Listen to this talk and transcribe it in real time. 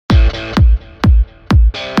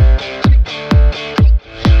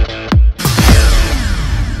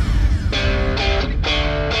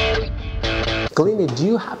Galina, do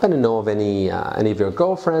you happen to know of any of your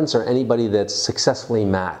girlfriends or anybody that's successfully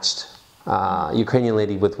matched Ukrainian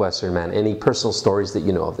lady with Western man? Any personal stories that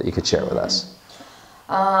you know of that you could share with us?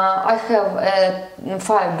 I have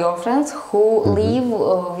 5 girlfriends who live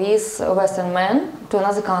with Western men to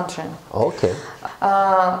another country. Okay.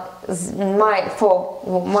 My four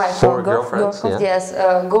girlfriends, yeah. yes,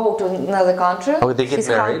 go to another country. Oh, they get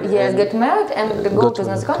married? Yes, get married and go to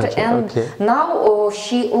another country. And now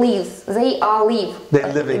she lives. They are live.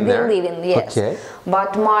 They're living there? They're living, yes. Okay.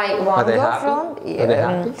 But my one girlfriend, Are they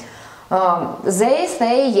happy? They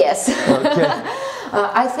say yes. Okay.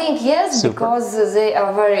 I think yes. Super. Because they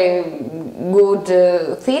are very good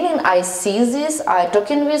feeling. I see this. I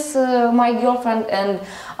talking with my girlfriend, and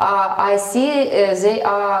I see they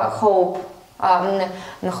are hope.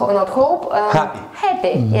 Not hope. Happy.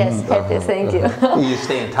 Happy. Yes, happy. Thank you. You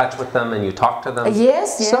stay in touch with them and you talk to them. Yes,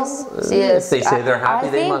 yes, so, yes. If they say they're happy,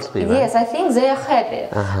 they must be. Right? Yes, I think they are happy.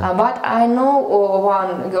 But I know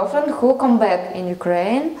one girlfriend who come back in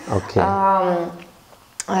Ukraine. Okay.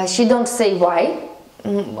 She don't say why.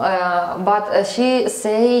 But she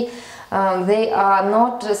say they are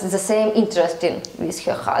not the same interesting with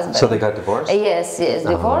her husband. So they got divorced? Yes, yes,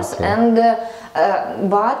 divorced. Okay. And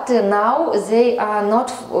but now they are not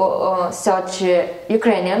search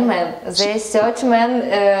Ukrainian men. They search men,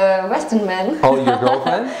 Western men. Oh, your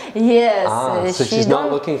girlfriend? Yes. So she's not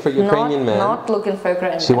looking for Ukrainian men. Not looking for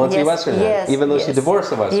Ukrainian. She wants a Western man, yes, even though she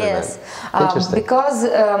divorced a Western man. Interesting. Because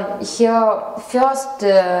her first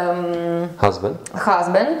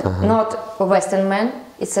husband, not a Western man.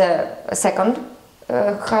 It's a second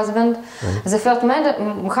husband. Right. The first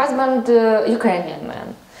husband, Ukrainian man.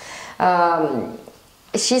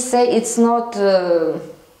 She say it's not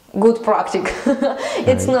good practice.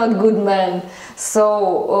 It's not good man.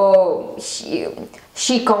 So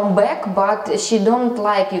she come back, but she don't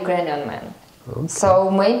like Ukrainian man. Okay. So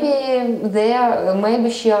maybe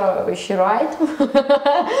she right.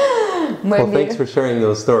 Maybe. Well, thanks for sharing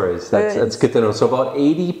those stories. That's good to know. So about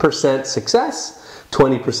 80% success,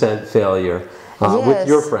 20% failure with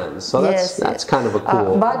your friends. So that's kind of a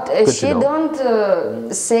cool. But she don't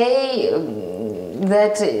say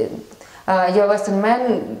that your Western man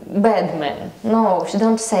bad man. No, she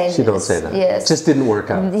don't say. She don't say that. Yes, just didn't work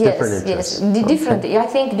out. Yes, different interests. Yes, different. I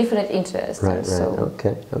think different interests. Right. Right. So.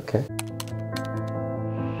 Okay. Okay.